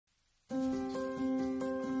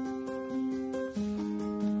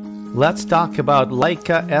Let's talk about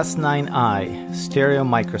LEICA S9i Stereo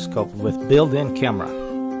Microscope with built-in camera.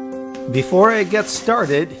 Before I get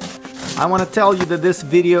started, I want to tell you that this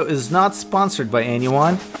video is not sponsored by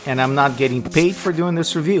anyone and I'm not getting paid for doing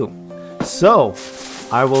this review. So,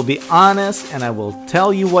 I will be honest and I will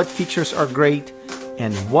tell you what features are great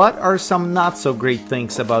and what are some not so great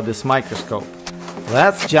things about this microscope.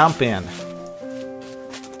 Let's jump in.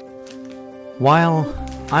 While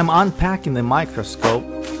I'm unpacking the microscope,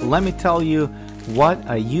 let me tell you what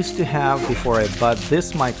I used to have before I bought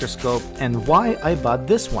this microscope and why I bought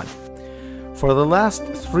this one. For the last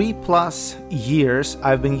 3+ years,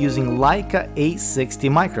 I've been using LEICA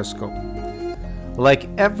S9i microscope. Like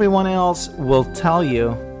everyone else will tell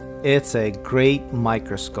you, it's a great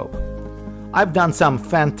microscope. I've done some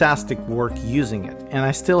fantastic work using it, and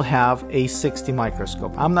I still have a S9i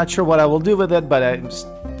microscope. I'm not sure what I will do with it, but I'm just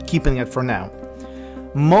keeping it for now.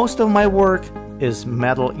 Most of my work is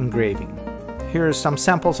metal engraving. Here are some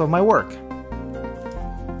samples of my work.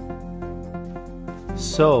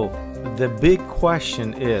 So, the big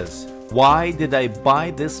question is, why did I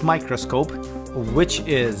buy this microscope, which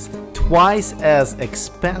is twice as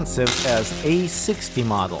expensive as a S9i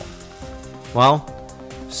model? Well,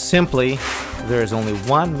 simply, there is only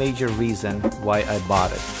one major reason why I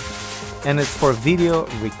bought it, and it's for video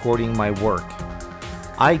recording my work.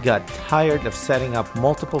 I got tired of setting up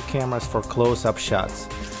multiple cameras for close-up shots.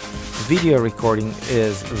 Video recording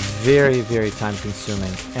is very time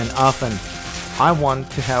consuming, and often I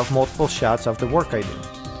want to have multiple shots of the work I do.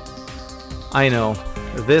 I know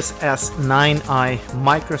this S9i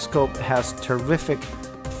microscope has terrific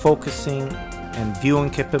focusing and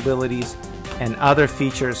viewing capabilities and other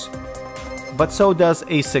features, but so does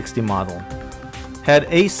a S9i model. Had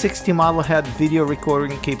a S9i model had video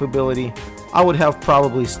recording capability, I would have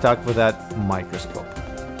probably stuck with that microscope.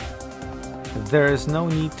 There is no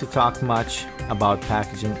need to talk much about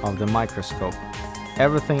packaging of the microscope.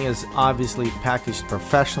 Everything is obviously packaged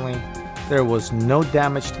professionally. There was no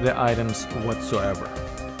damage to the items whatsoever.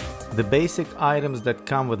 The basic items that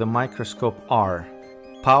come with the microscope are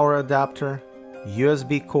power adapter,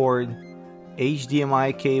 USB cord,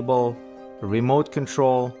 HDMI cable, remote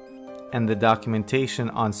control, and the documentation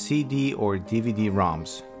on CD or DVD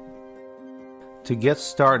ROMs. To get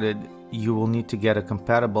started, you will need to get a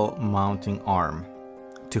compatible mounting arm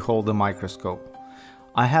to hold the microscope.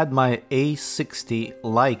 I had my A60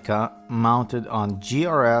 LEICA mounted on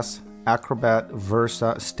GRS Acrobat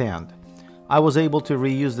Versa stand. I was able to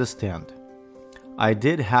reuse the stand. I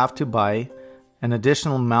did have to buy an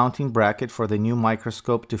additional mounting bracket for the new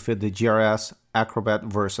microscope to fit the GRS Acrobat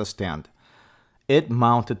Versa stand. It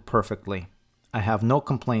mounted perfectly. I have no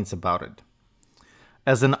complaints about it.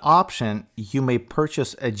 As an option, you may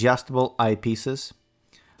purchase adjustable eyepieces,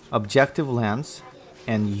 Objective Lens,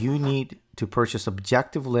 and you need to purchase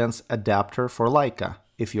Objective Lens adapter for LEICA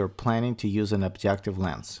if you're planning to use an Objective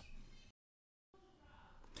Lens.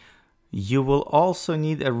 You will also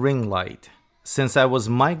need a ring light. Since I was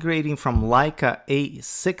migrating from LEICA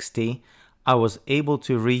A60, I was able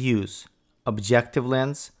to reuse Objective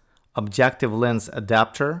Lens, Objective Lens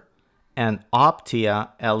adapter, and Optia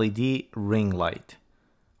LED ring light.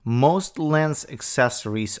 Most lens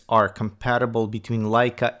accessories are compatible between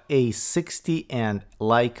LEICA A60 and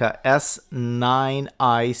LEICA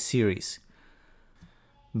S9i series.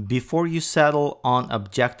 Before you settle on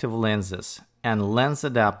objective lenses and lens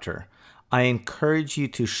adapter, I encourage you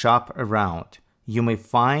to shop around. You may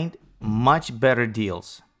find much better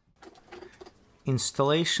deals.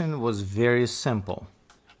 Installation was very simple.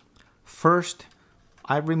 First,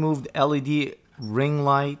 I removed LED ring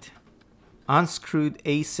light, unscrewed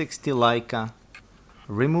A60 LEICA,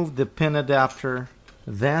 removed the pin adapter,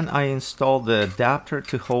 then I installed the adapter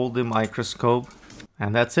to hold the microscope,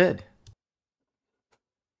 and that's it.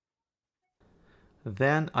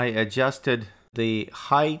 Then I adjusted the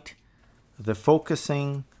height, the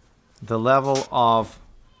focusing, the level of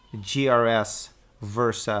GRS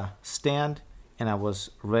Versa stand, and I was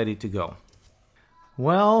ready to go.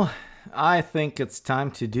 Well, I think it's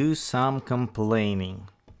time to do some complaining.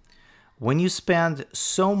 When you spend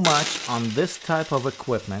so much on this type of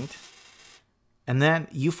equipment, and then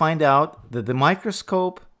you find out that the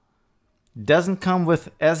microscope doesn't come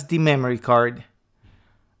with SD memory card,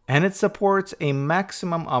 and it supports a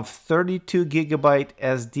maximum of 32 GB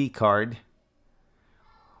SD card,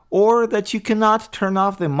 or that you cannot turn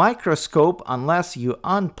off the microscope unless you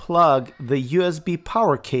unplug the USB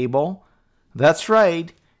power cable, that's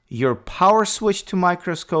right, your power switch to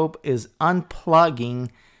microscope is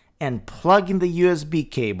unplugging and plugging the USB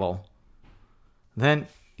cable. Then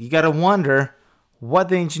you gotta wonder what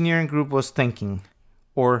the engineering group was thinking.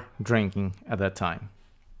 or drinking at that time.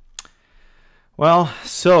 Well,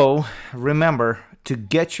 so remember to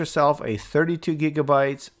get yourself a 32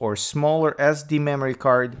 gigabytes or smaller SD memory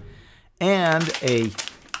card and a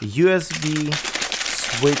USB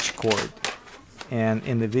switch cord. And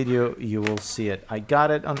in the video you will see it. I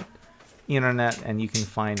got it on internet and you can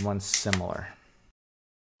find one similar.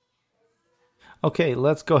 Okay,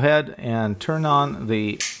 let's go ahead and turn on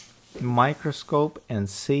the microscope and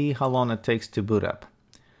see how long it takes to boot up.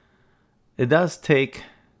 It does take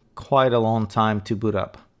quite a long time to boot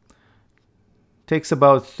up. It takes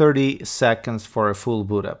about 30 seconds for a full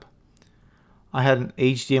boot up. I had an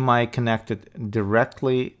HDMI connected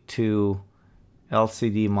directly to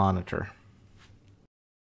LCD monitor.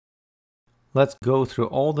 Let's go through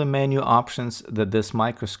all the menu options that this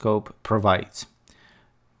microscope provides.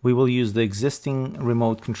 We will use the existing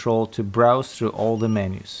remote control to browse through all the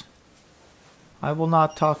menus. I will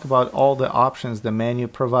not talk about all the options the menu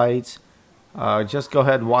provides. Just go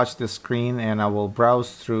ahead and watch the screen and I will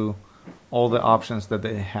browse through all the options that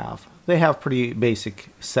they have. They have pretty basic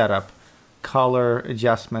setup. Color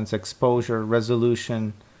adjustments, exposure,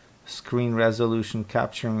 resolution, screen resolution,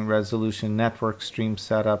 capturing resolution, network stream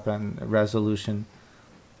setup and resolution,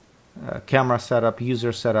 camera setup,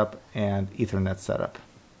 user setup, and Ethernet setup.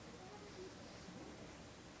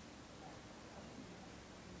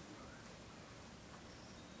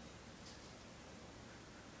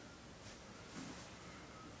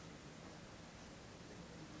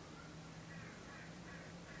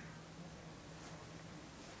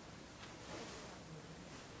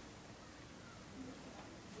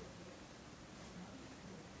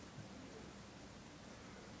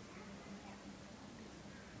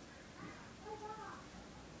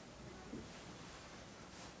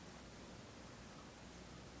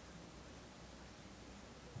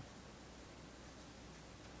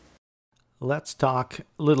 Let's talk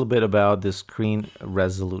a little bit about the screen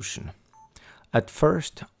resolution. At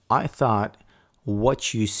first, I thought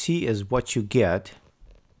what you see is what you get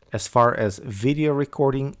as far as video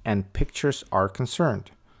recording and pictures are concerned.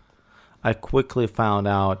 I quickly found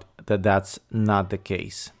out that that's not the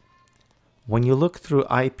case. When you look through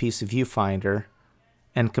Eyepiece viewfinder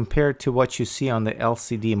and compare it to what you see on the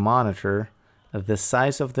LCD monitor, the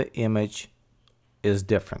size of the image is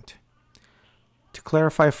different. To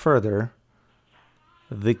clarify further,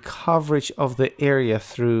 the coverage of the area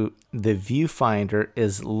through the viewfinder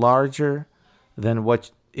is larger than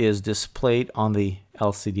what is displayed on the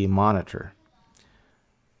LCD monitor.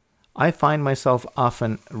 I find myself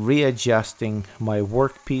often readjusting my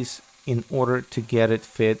workpiece in order to get it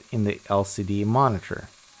fit in the LCD monitor,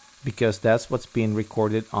 because that's what's being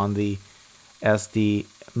recorded on the SD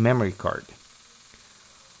memory card.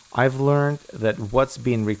 I've learned that what's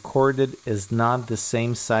being recorded is not the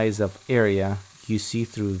same size of area you see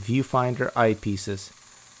through viewfinder eyepieces,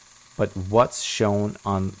 but what's shown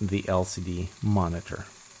on the LCD monitor.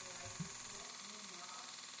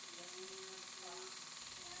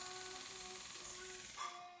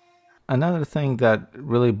 Another thing that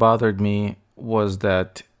really bothered me was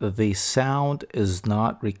that the sound is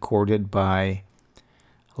not recorded by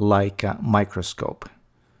LEICA microscope.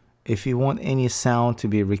 If you want any sound to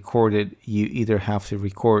be recorded, you either have to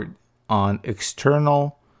record on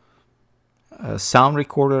external sound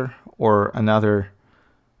recorder or another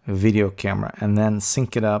video camera and then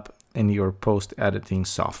sync it up in your post-editing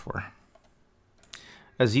software.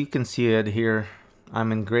 As you can see it here,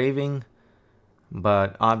 I'm engraving,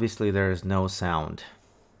 but obviously there is no sound.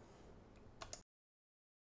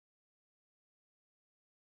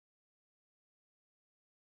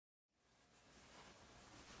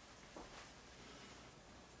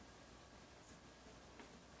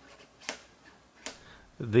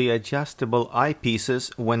 The adjustable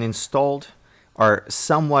eyepieces, when installed, are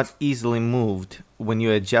somewhat easily moved when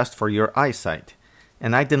you adjust for your eyesight,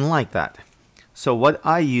 and I didn't like that. So what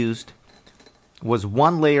I used was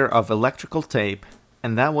one layer of electrical tape,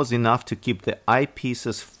 and that was enough to keep the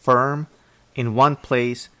eyepieces firm in one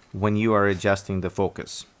place when you are adjusting the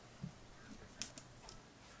focus.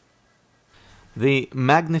 The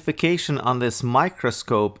magnification on this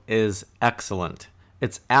microscope is excellent.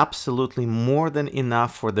 It's absolutely more than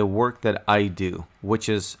enough for the work that I do, which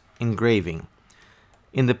is engraving.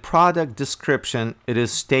 In the product description, it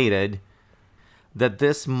is stated that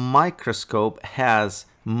this microscope has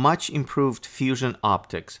much improved fusion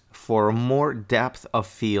optics for more depth of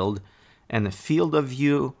field and a field of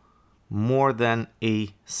view more than a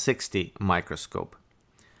 60 microscope.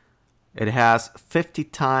 It has 50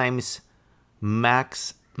 times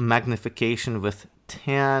max magnification with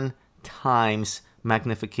 10 times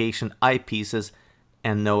magnification eyepieces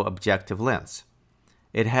and no objective lens.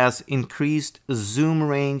 It has increased zoom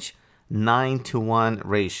range, 9:1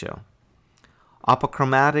 ratio.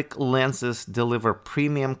 Apochromatic lenses deliver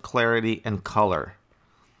premium clarity and color.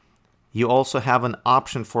 You also have an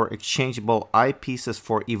option for exchangeable eyepieces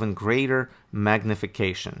for even greater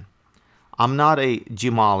magnification. I'm not a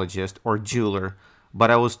gemologist or jeweler,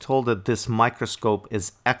 but I was told that this microscope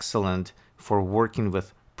is excellent for working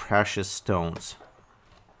with precious stones.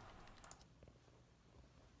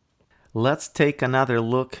 Let's take another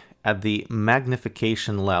look at the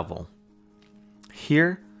magnification level.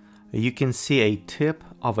 Here you can see a tip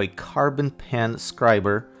of a carbon pen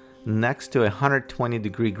scriber next to a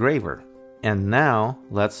 120-degree graver. And now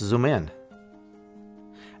let's zoom in.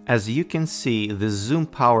 As you can see, the zoom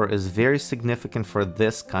power is very significant for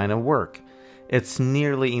this kind of work. It's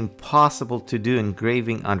nearly impossible to do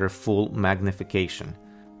engraving under full magnification,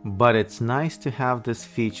 but it's nice to have this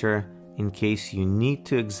feature in case you need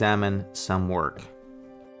to examine some work.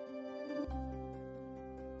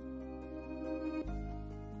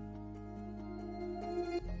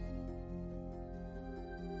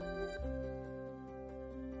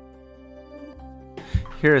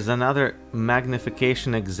 Here is another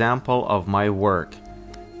magnification example of my work.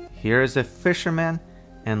 Here is a fisherman,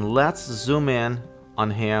 and let's zoom in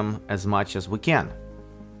on him as much as we can.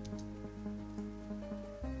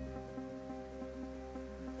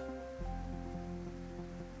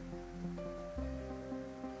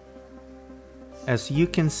 As you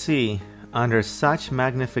can see, under such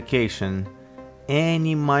magnification,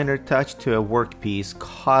 any minor touch to a workpiece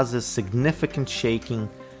causes significant shaking,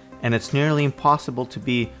 and it's nearly impossible to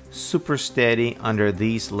be super steady under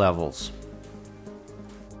these levels.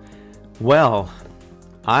 Well,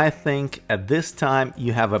 I think at this time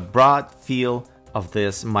you have a broad feel of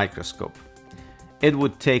this microscope. It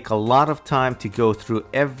would take a lot of time to go through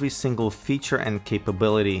every single feature and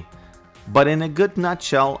capability, but in a good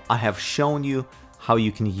nutshell, I have shown you how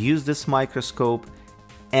you can use this microscope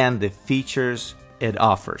and the features it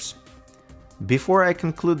offers. Before I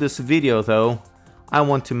conclude this video though, I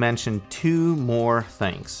want to mention two more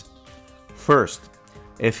things. First,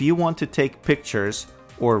 if you want to take pictures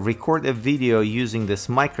or record a video using this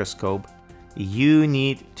microscope, you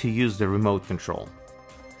need to use the remote control.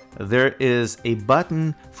 There is a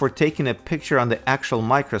button for taking a picture on the actual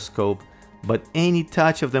microscope, but any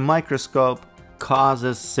touch of the microscope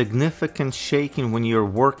causes significant shaking when your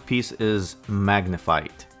workpiece is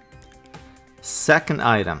magnified. Second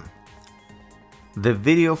item, the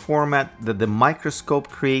video format that the microscope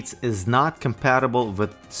creates is not compatible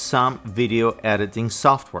with some video editing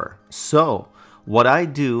software. So what I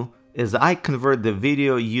do is I convert the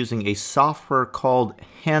video using a software called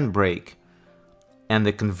Handbrake, and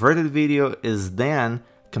the converted video is then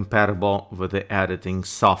compatible with the editing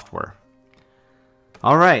software.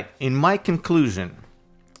 Alright, in my conclusion,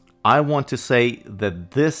 I want to say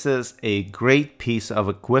that this is a great piece of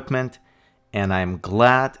equipment and I'm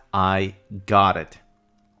glad I got it.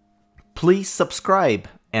 Please subscribe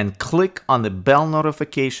and click on the bell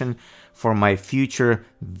notification for my future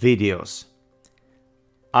videos.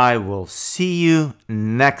 I will see you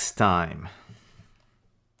next time.